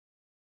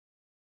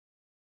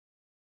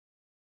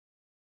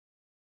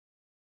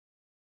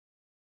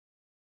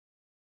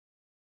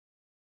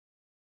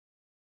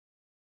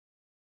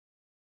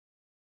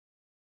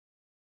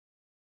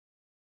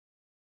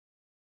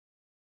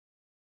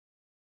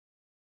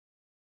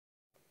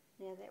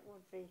Yeah, that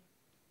would be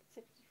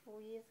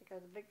 64 years ago,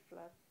 the big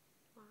flood.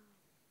 Wow.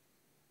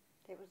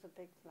 That was a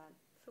big flood.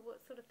 So what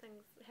sort of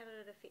things, how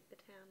did it affect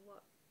the town?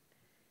 What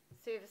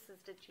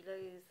services did you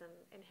lose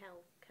and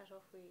how cut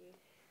off were you?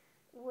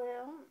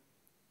 Well,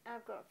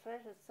 I've got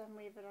photos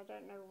somewhere, but I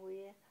don't know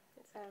where.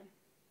 That's okay.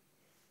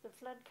 The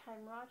flood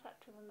came right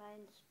up to the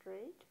main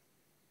street,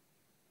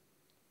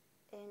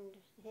 and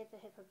you had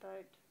to have a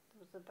boat.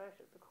 There was a boat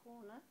at the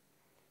corner,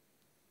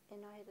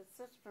 and I had a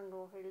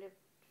sister-in-law who lived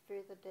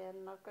further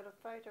down, and I've got a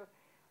photo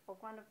of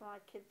one of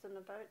my kids in a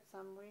boat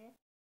somewhere.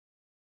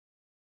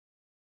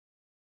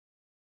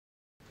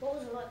 What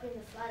was it like when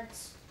the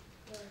floods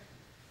were?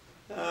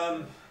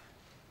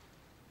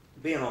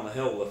 Being on the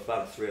hill, the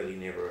floods really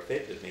never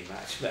affected me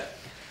much, but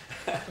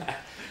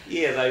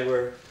yeah, they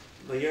were.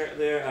 Was it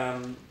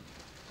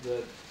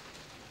the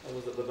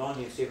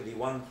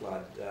 1971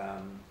 flood?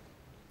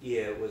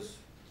 Yeah,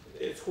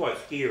 it's quite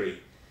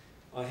scary.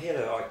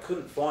 I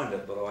couldn't find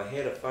it, but I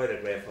had a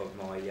photograph of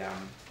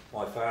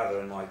my father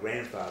and my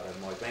grandfather.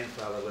 My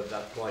grandfather lived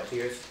up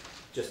Clutha,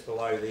 just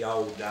below the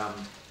old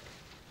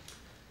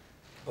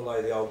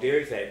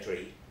dairy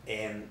factory,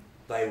 and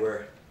they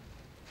were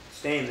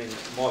standing.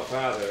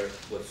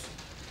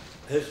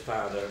 His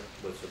father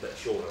was a bit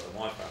shorter than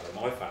my father.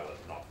 My father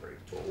was not very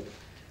tall,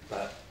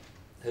 but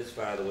his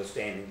father was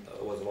a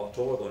lot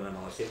taller than him.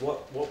 And I said,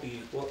 what was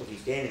he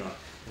standing on?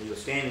 And he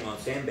was standing on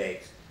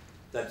sandbags.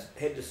 They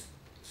had to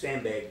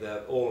sandbag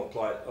a lot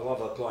of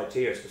the Clyde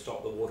Terrace to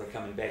stop the water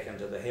coming back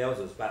into the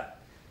houses, but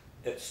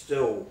it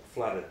still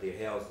flooded their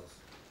houses,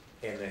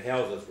 and their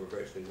houses were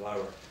virtually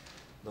lower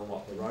than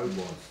what the road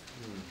was.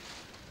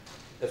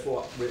 That's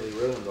what really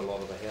ruined a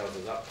lot of the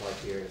houses up Clyde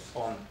Terrace,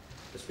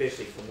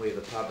 especially from where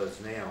the pub is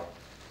now,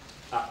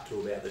 up to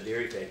about the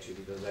dairy factory,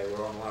 because they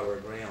were on lower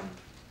ground.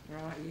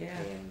 Right, yeah.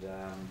 And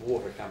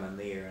water come in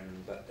there,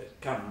 but it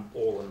come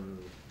all in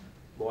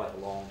right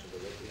along to the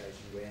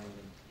recreation ground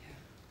and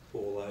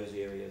all those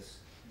areas.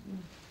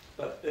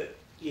 But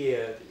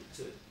we've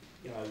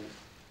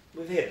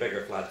had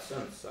bigger floods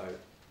since, so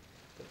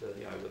but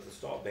with the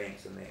stop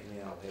banks and that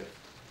now have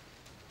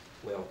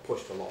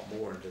pushed a lot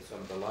more into some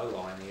of the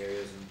low-lying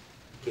areas and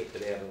kept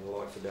it out of the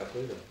likes of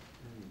Balclutha.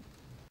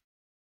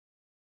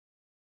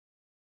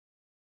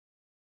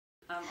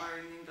 I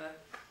remember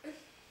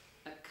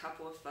a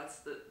couple of floods.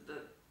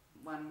 The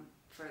one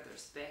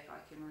furthest back I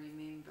can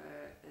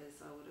remember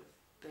is I would have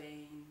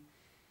been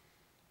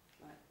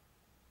like,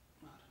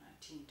 I don't know,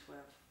 10,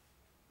 12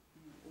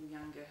 or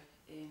younger,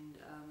 and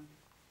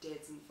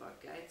Dad's in the Five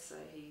Gates, so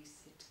he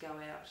had to go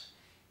out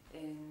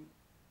and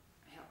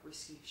help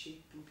rescue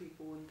sheep and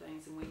people and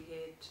things, and we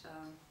had,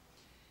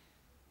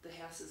 the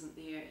house isn't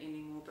there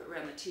anymore, but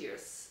around the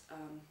terrace,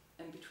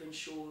 in between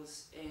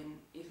Shaw's and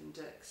Evan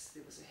Dick's,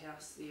 there was a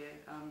house there.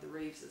 The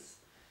Reeveses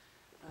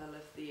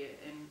lived there,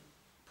 and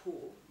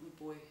Paul, the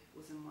boy,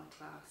 was in my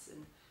class,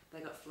 and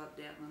they got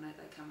flooded out, and I know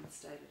they come and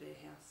stayed at our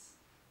house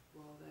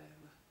while they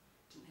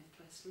didn't have a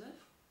place to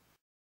live.